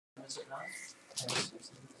is it not?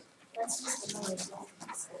 That's just another one.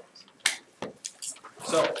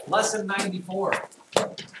 So lesson 94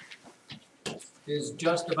 is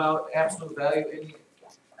just about absolute value, any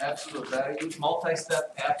absolute value,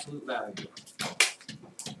 multi-step absolute value.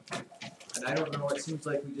 And I don't know, it seems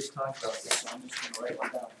like we just talked about this, so I'm just gonna write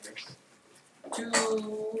one down here.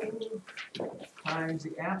 2 times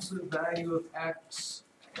the absolute value of x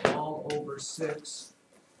all over 6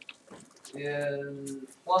 is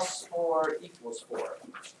plus 4 equals 4.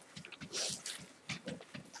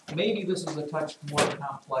 Maybe this is a touch more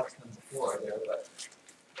complex than before there, but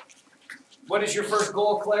what is your first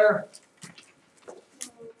goal, Claire?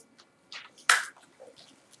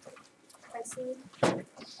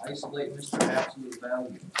 Isolate Mr. Absolute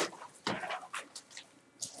Value.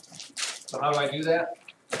 So how do I do that?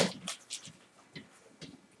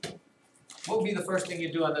 What would be the first thing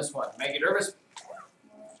you do on this one? Make you nervous?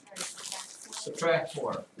 Subtract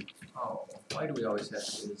 4. Oh, why do we always have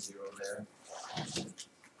to get a 0 there?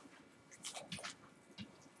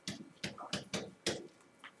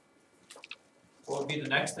 What would be the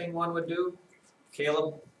next thing one would do?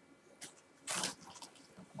 Caleb?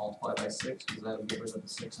 Multiply by 6, because that would get rid of the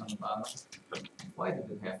 6 on the bottom. Why did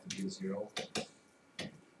it have to be a 0?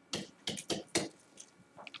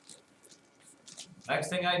 Next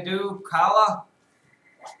thing I do, Kala?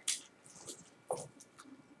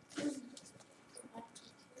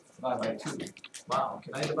 Divide by 2. Wow,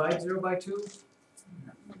 can I divide 0 by 2?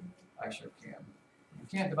 I sure can. You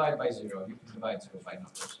can't divide by 0, you can divide 0 by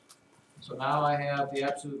numbers. So now I have the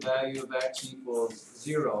absolute value of x equals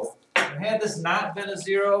 0. And had this not been a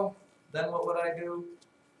 0, then what would I do?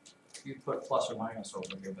 You'd put plus or minus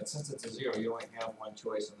over here, but since it's a 0, you only have one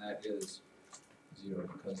choice, and that is 0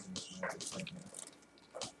 because there's no difference here.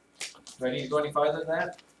 Do I need to go any farther than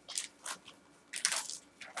that?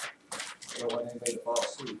 I don't want anybody to fall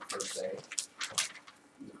asleep, per se.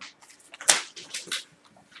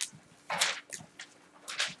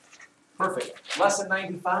 Perfect. Lesson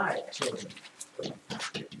 95, children.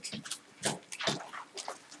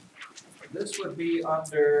 This would be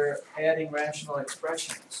under adding rational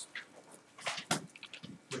expressions,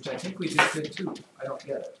 which I think we just did too. I don't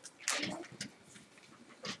get it.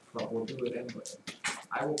 But we'll do it anyway.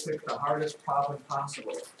 I will pick the hardest problem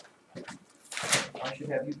possible. I should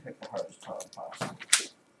have you pick the hardest problem possible.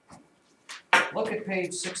 Look at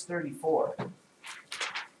page 634.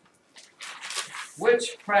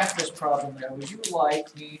 Which practice problem there would you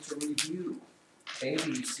like me to review? A,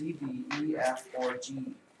 B, C, D, E, F, or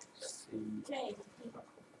G? K.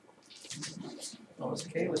 Oh, this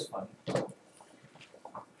K was funny.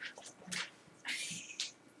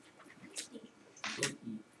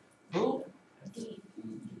 Who? D.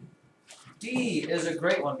 D is a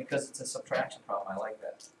great one because it's a subtraction problem. I like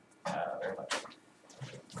that very much.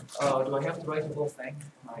 Oh, do I have to write the whole thing?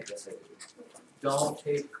 I guess I do. Don't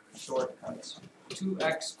take shortcuts.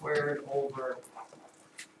 2x squared over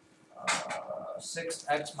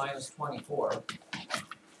 6x minus 24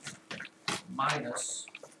 minus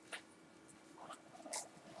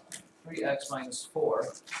 3x minus 4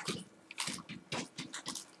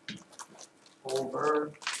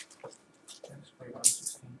 over x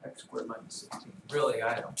squared minus 16. Really,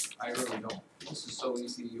 I really don't. This is so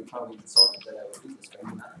easy, you're probably insulted that I would do this, but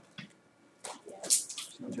I'm not.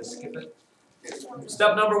 Should we just skip it?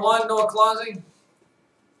 Step number 1, no clausing?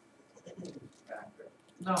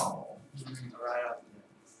 No. Right up.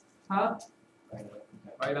 Huh? Right up and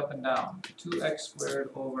down. Right up and down. 2x squared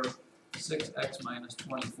over 6x minus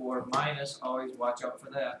 24 minus, always watch out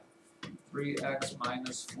for that, 3x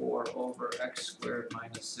minus 4 over x squared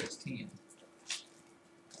minus 16.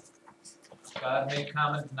 God made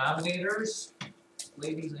common denominators,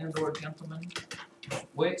 ladies and or gentlemen,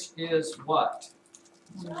 which is what?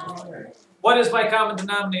 What is my common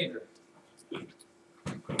denominator?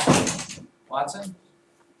 Watson?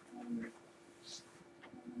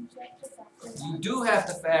 You do have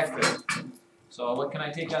to factor. So what can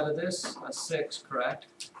I take out of this? A 6, correct?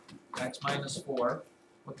 X minus 4.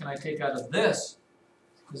 What can I take out of this?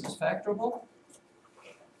 Is this factorable?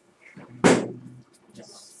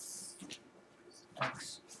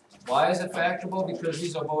 X. Why is it factorable? Because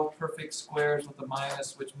these are both perfect squares with a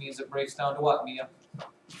minus, which means it breaks down to what, Mia?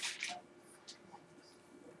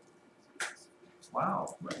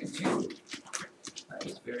 Wow, look at you. That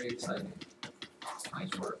is very exciting.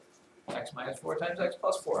 Nice work. X minus 4 times x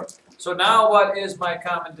plus 4. So now what is my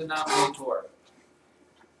common denominator?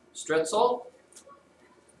 Stritzel.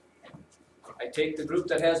 I take the group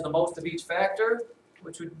that has the most of each factor,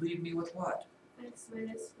 which would leave me with what? X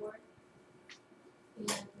minus 4.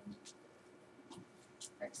 And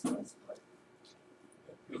x plus 4.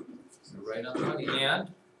 write another one, and,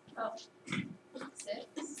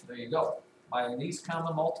 6. there you go. My least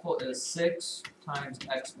common multiple is 6 times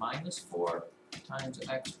x minus 4 times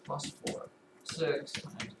x plus 4. 6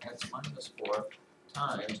 times x minus 4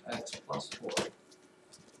 times x plus 4.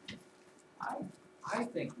 I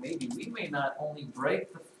think maybe we may not only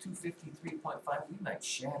break the 253.5, we might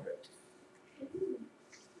shatter it.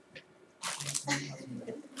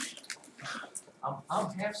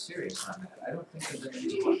 I'm half serious on that. I don't think there's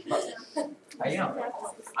any reason why, but I am.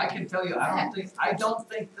 I can tell you, I don't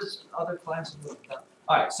think this other classes would have done.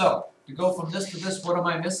 Alright, so to go from this to this, what am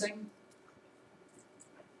I missing?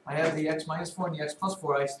 I have the x minus 4 and the x plus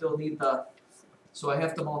 4, I still need the, so I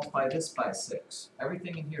have to multiply this by 6.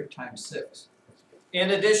 Everything in here times 6. In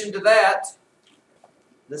addition to that,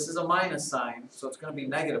 this is a minus sign, so it's going to be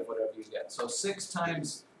negative whatever you get. So 6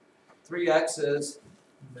 times 3x is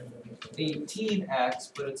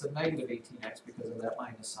 18x, but it's a negative 18x because of that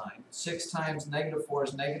minus sign. 6 times negative 4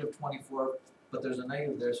 is negative 24, but there's a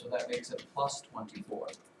negative there, so that makes it plus 24.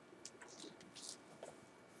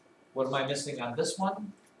 What am I missing on this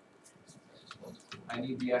one? I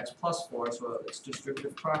need the x plus 4, so it's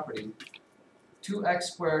distributive property. 2x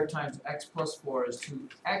squared times x plus 4 is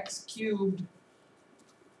 2x cubed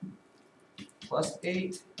plus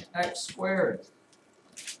 8x squared.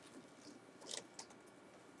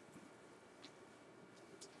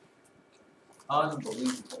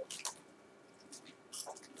 Unbelievable.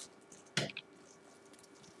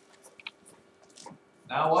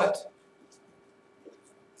 Now what?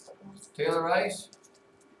 Taylor Rice?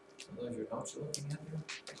 Are those your notes you're looking at there?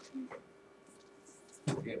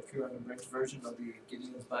 You have pure unabridged version of the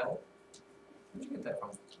Gideon's Bible? Where'd you get that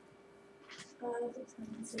from?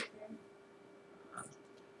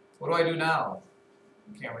 What do I do now?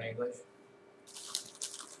 Cameron English?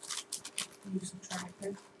 You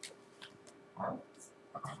subtracted.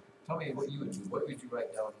 Tell me what you would do. What would you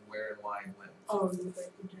write down and where and why and when? Oh, you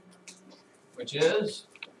break the denominator. Which is?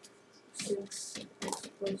 6 x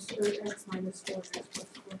plus 3x minus 4 x plus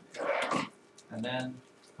 4. And then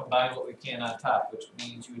combine what we can on top, which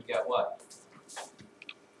means you would get what?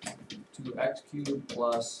 2x cubed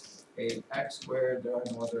plus 8x squared. There are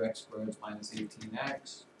no other x squareds minus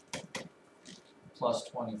 18x plus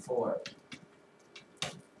 24.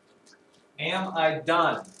 Am I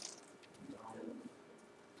done?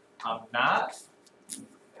 I'm not.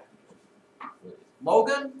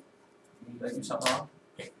 Logan? Did I do something wrong?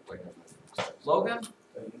 Logan?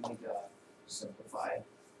 You need to simplify,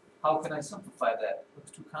 How can I simplify that?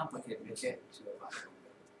 Looks too complicated. make it to a binomial.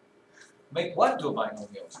 Make what do a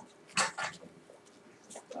binomial?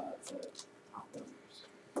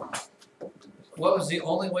 What was the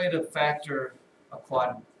only way to factor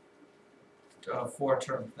a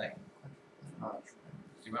four-term thing?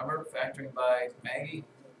 Do you remember factoring by Maggie?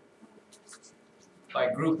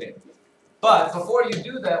 By grouping. But before you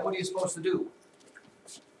do that, what are you supposed to do?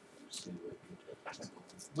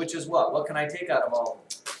 Which is what? What can I take out of all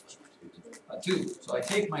of them? 2. So I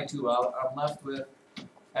take my 2 out. I'm left with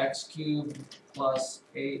x cubed plus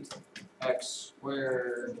 8x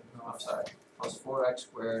squared. No, I'm sorry. Plus 4x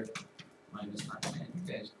squared minus 9. Man,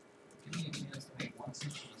 you guys, give me a chance to make one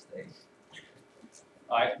simple mistake.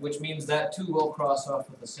 Alright, which means that 2 will cross off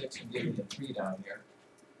with the 6 and give me a 3 down here.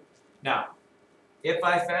 Now, if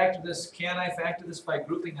I factor this, can I factor this by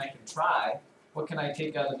grouping? I can try. What can I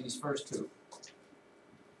take out of these first 2?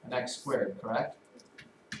 An x squared, correct?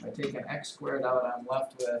 If I take an x squared out, I'm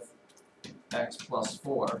left with x plus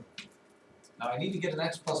 4. Now I need to get an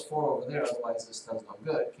x plus 4 over there, otherwise this does no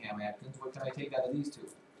good. Cam Atkins, what can I take out of these 2?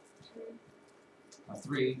 A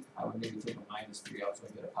 3. I would maybe take a minus 3 out so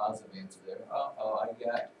I get a positive answer there. Oh, I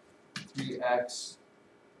get 3x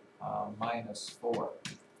minus 4.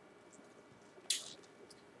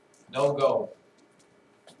 No go.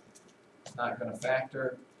 Not going to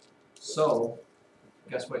factor. So,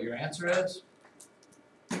 guess what your answer is?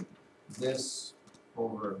 This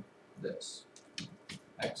over this.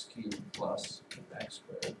 X cubed plus x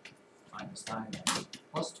squared minus 9x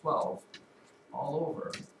plus 12 all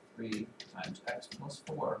over 3 times x plus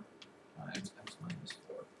 4 times x minus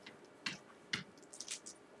 4.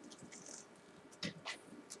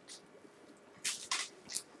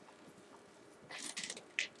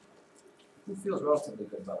 Who feels relatively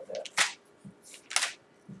good about that?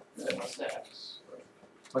 What's that?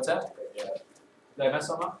 What's that? Yeah. Did I mess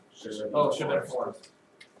something up? Oh, should have been 4.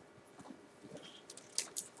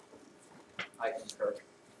 I concur.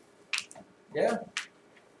 Yeah?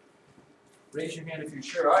 Raise your hand if you're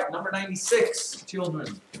sure. Alright, number 96,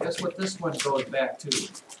 children. Guess what this one goes back to?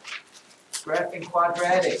 Graphing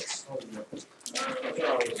quadratics.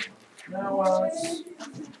 Now,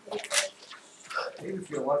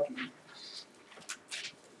 you're lucky.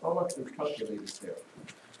 Oh, look, there's calculators there.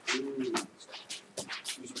 Ooh.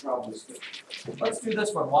 We should probably skip. Let's do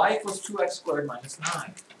this one, y equals 2x squared minus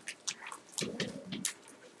 9.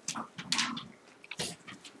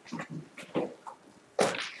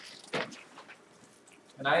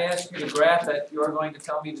 And I ask you to graph it, you're going to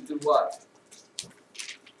tell me to do what?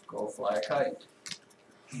 Go fly a kite.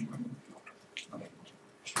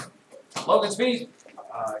 Logan, speed.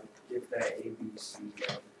 Get that A, B, C,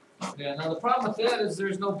 Yeah, now the problem with that is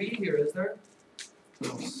there's no b here, is there?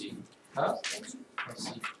 C. Huh?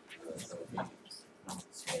 C.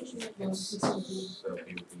 Spatial. So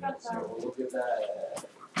we'll get that,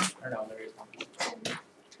 or no, there is one.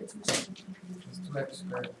 It's 2x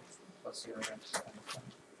squared plus 0x.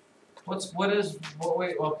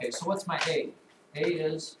 Wait, okay, so what's my a? A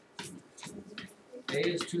is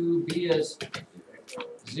 2, b is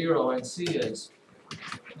 0, and c is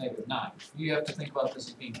negative 9. You have to think about this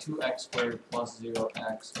as being 2x squared plus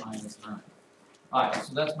 0x minus 9. Alright,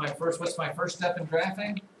 so that's my first, what's my first step in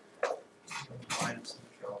graphing? Minus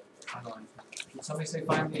control. Did somebody say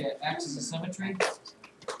find the axis of symmetry?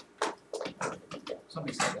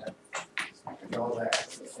 Somebody said that. All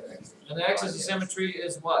that. And the axis of symmetry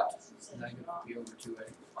is what? Negative B over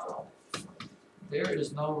 2A. Wow. There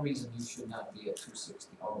is no reason you should not be at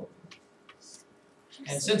 260. Oh.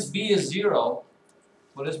 And since b is 0,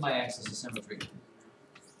 what is my axis of symmetry?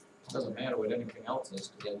 It doesn't matter what anything else is,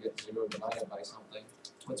 because I get 0 divided by something.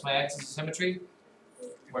 What's my axis of symmetry?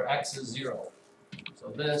 Where x is 0. So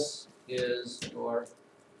this is your,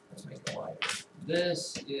 let's make it wider.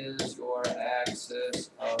 This is your axis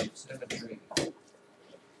of symmetry.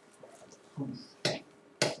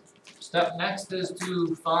 Step next is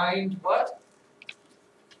to find what?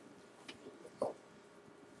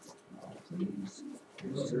 Please.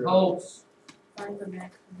 Both. Find the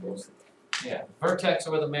maximum. Yeah, vertex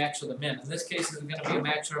or the max or the min. In this case, it's going to be a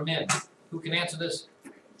max or a min. Who can answer this?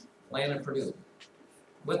 Lane and Purdue.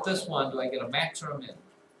 With this one, do I get a max or a min?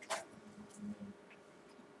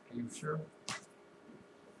 Are you sure?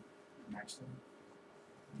 Maximum.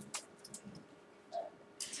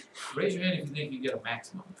 Raise your hand if you think you get a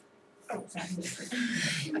maximum. Oh, sorry.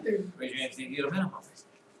 Raise your hand if you think you get a minimum.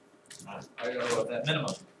 I don't know about that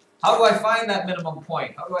minimum. How do I find that minimum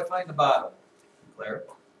point? How do I find the bottom? Claire?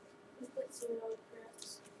 You put 0 for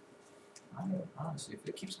x. Honestly, if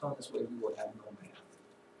it keeps going this way, we will have no math.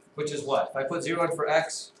 Which is what? If I put 0 in for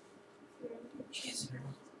x?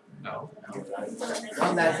 No.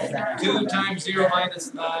 On that. 2 times 0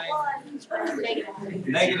 minus 9.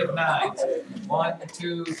 Negative 9. 1,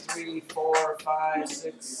 2, 3, 4, 5,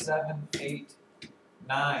 6, 7, 8,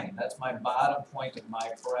 9. That's my bottom point of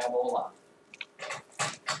my parabola.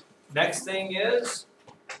 Next thing is,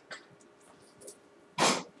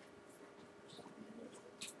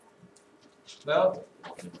 well,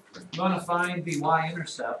 I'm going to find the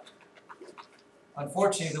y-intercept.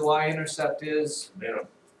 Unfortunately, the y-intercept is, and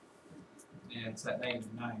it's at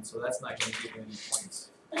 -9, so that's not going to give you any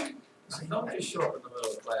points. So don't just show up in the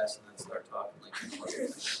middle of class and then start talking like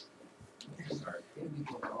you're sorry.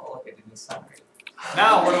 Oh, look, I didn't sound right.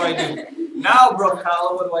 Now what do I do? Now, Brooke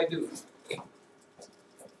Hollow, what do I do?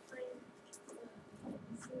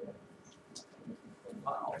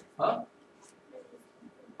 Wow. Huh?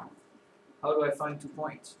 How do I find 2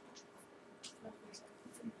 points?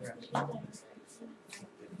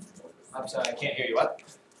 I'm sorry, I can't hear you. What?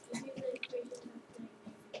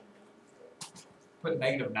 Put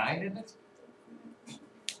 -9 in it?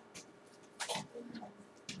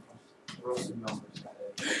 Throw some numbers at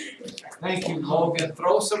it. Thank you, Logan.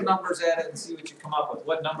 Throw some numbers at it and see what you come up with.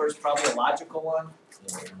 What number is probably a logical one?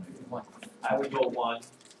 I would go 1.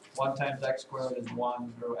 1 times x squared is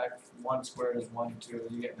 1, or x 1 squared is 1, 2.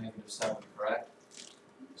 You get -7, correct?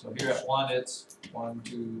 So here at 1, it's 1,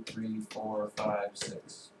 2, 3, 4, 5,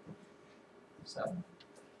 6, 7.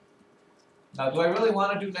 Now, do I really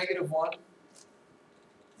want to do -1?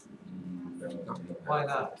 Why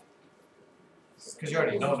not? Because you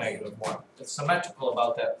already know -1. It's symmetrical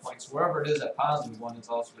about that point, so wherever it is at +1, it's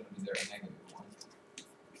also going to be there at -1.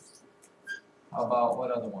 How about what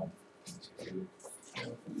other one?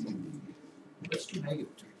 Let's do -2.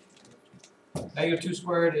 -2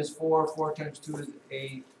 squared is 4, 4 times 2 is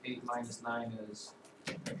 8, 8 minus 9 is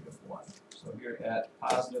 -1. So here at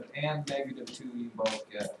positive and -2, you both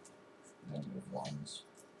get -1s.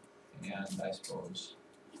 And I suppose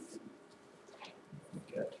you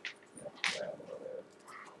get that parabola there.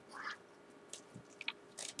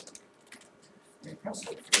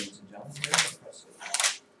 Impressive, ladies and gentlemen, very impressive.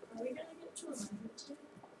 Are we gonna get to 100 too?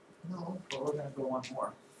 No, but we're gonna go one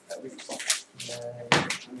more. At least.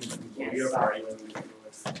 You're already when we do it.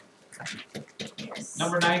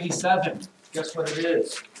 Number 97, guess what it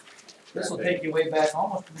is? This will take you way back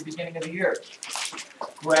almost to the beginning of the year.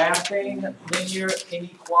 Graphing linear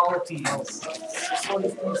inequalities.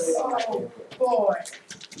 Boy.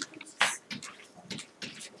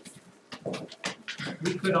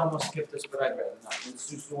 We could almost skip this, but I'd rather not. Let's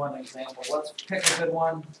just do one example. Let's pick a good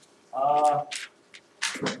one. Oh,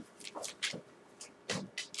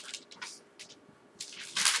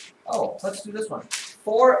 let's do this one.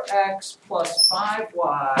 4x plus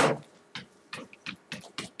 5y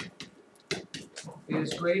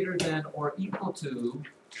is greater than or equal to,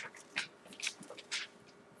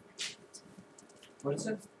 what is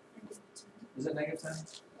it? Is it negative 10?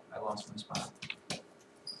 I lost my spot.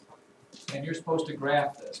 And you're supposed to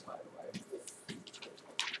graph this, by the way.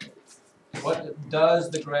 What does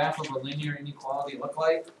the graph of a linear inequality look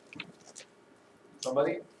like?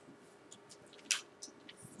 Somebody?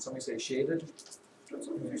 Somebody say shaded?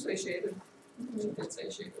 Did you say shaded? You did say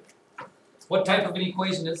shaded. What type of an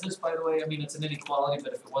equation is this, by the way? I mean, it's an inequality,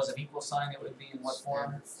 but if it was an equal sign, it would be in what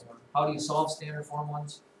form? How do you solve standard form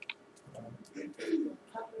ones?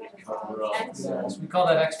 Yes, we call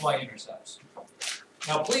that xy intercepts.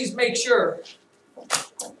 Now, please make sure,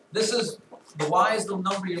 this is, the y is the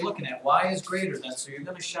number you're looking at. Y is greater than, so you're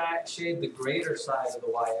going to shade the greater side of the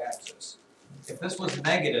y-axis. If this was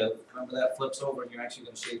negative, remember that flips over and you're actually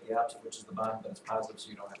going to shade the opposite, which is the bottom, but it's positive, so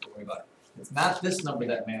you don't have to worry about it. It's not this number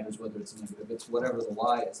that matters whether it's negative, it's whatever the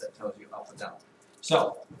y is that tells you up or down.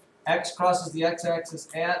 So, x crosses the x-axis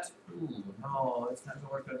at, ooh, no, it's not going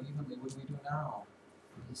to work out evenly. What do we do now?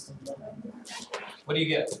 What do you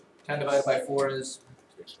get? 10 divided by 4 is?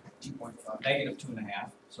 2.5. Negative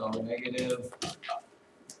 2.5. So negative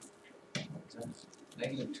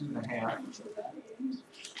 2.5.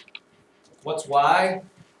 What's y?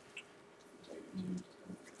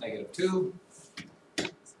 Negative 2.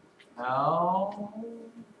 Now,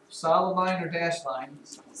 solid line or dashed line?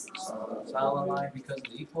 Solid line because of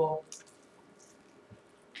the equal.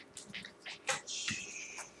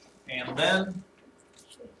 And then,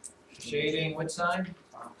 shading which sign?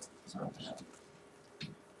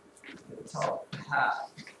 Top half.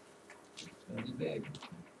 It's gonna be big.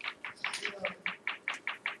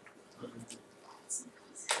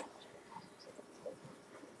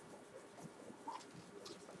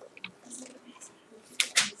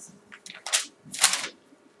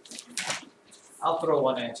 I'll throw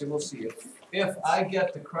one at you. We'll see if I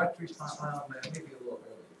get the correct response. Oh man, maybe a little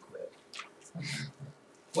early to quit.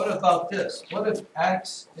 What about this? What if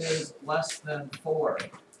x is less than 4?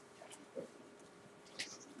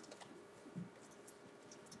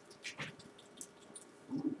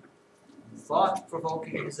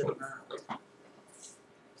 Thought-provoking is it not?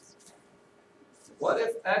 What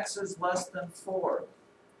if x is less than 4?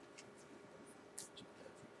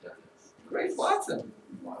 Great, Watson.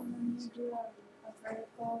 When you do a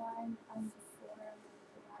vertical line on the 4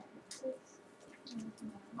 y-axis.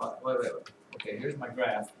 Wait. Okay, here's my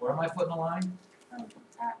graph. Where am I putting a line?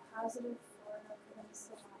 At positive 4 against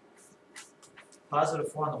the y-axis.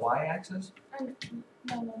 Positive 4 on the y-axis? No.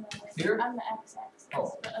 Here? On the x-axis.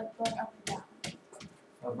 Oh. But going up and down.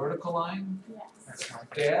 A vertical line? Yes.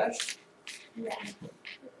 Dash? Yeah.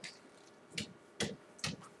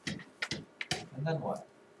 And then what?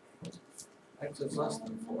 X is less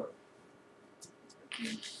than 4.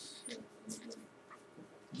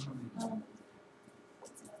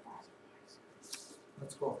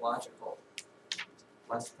 Let's go with logical.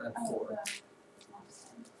 Less than 4.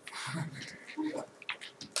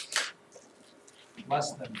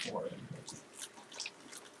 Less than 4.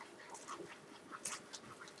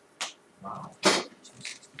 Wow.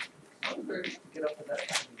 How did we get up to that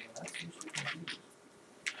kind of deal? That's usually confusing.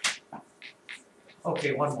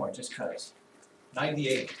 Okay, one more, just cause.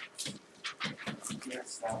 98.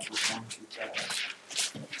 Yes, that was one too fast.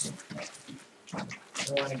 I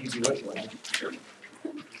don't want to give you which one.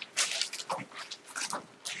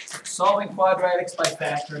 Solving quadratics by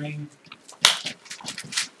factoring.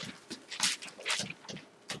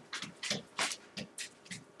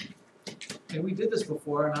 And we did this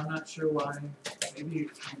before, and I'm not sure why. Maybe we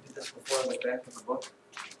did this before I went back in the book.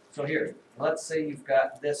 So here, let's say you've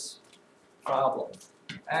got this problem.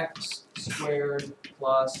 X squared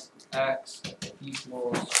plus x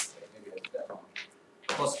equals, maybe I did that wrong,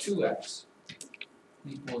 plus 2x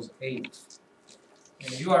equals 8.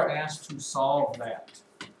 And you are asked to solve that.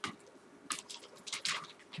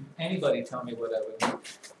 Can anybody tell me what I would do?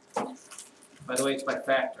 By the way, it's by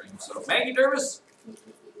factoring. So, Maggie Dervis?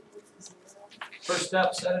 First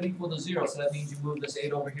step, set it equal to 0. So that means you move this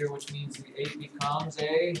 8 over here, which means the 8 becomes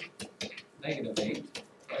a negative 8,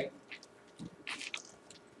 right?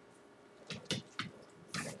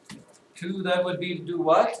 2 then would be to do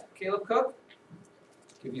what, Caleb Cook?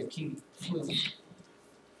 Give you a key clue.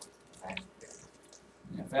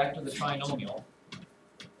 Yeah, factor the trinomial,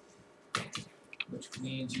 which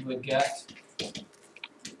means you would get,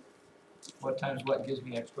 what times what gives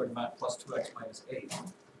me x squared plus 2x minus 8?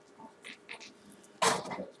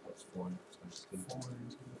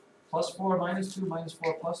 Plus 4 minus 2 minus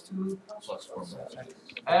 4 plus 2? Plus 4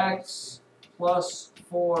 X plus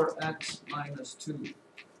 4x minus 2.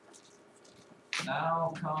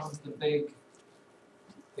 Now comes the big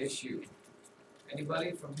issue.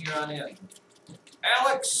 Anybody from here on in?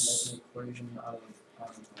 Alex! Equation out of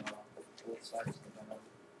both sides of the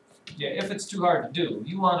Yeah, if it's too hard to do,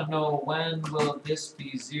 you want to know when will this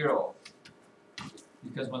be 0?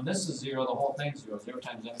 Because when this is 0, the whole thing's 0. 0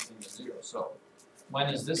 times anything is 0. So when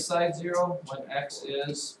is this side 0? When x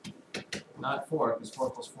is not 4, because 4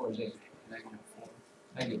 plus 4 is 8.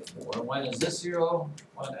 Negative 4. When is this 0?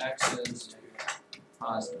 When x is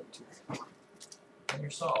positive 2. And you're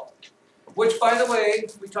solved. Which, by the way,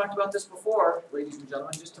 we talked about this before, ladies and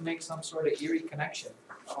gentlemen, just to make some sort of eerie connection.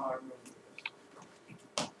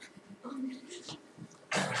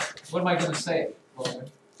 What am I going to say, Logan?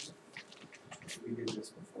 We did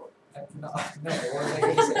this before. No, what am I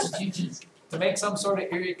going to say? To make some sort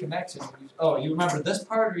of eerie connection. Oh, you remember this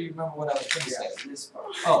part, or you remember what I was going to say? This part.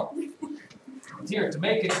 Oh. Here, to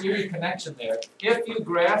make an eerie connection there, if you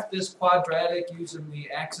graph this quadratic using the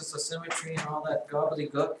axis of symmetry and all that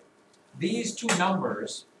gobbledygook, these two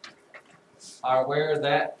numbers are where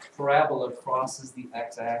that parabola crosses the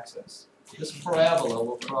x-axis. This parabola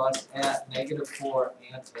will cross at -4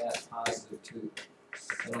 and at +2.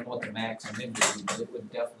 I don't know what the max and min would be, but it would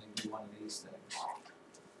definitely be one of these things.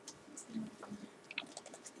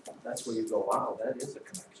 That's where you go, wow, that is a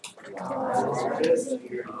connection.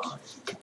 Wow.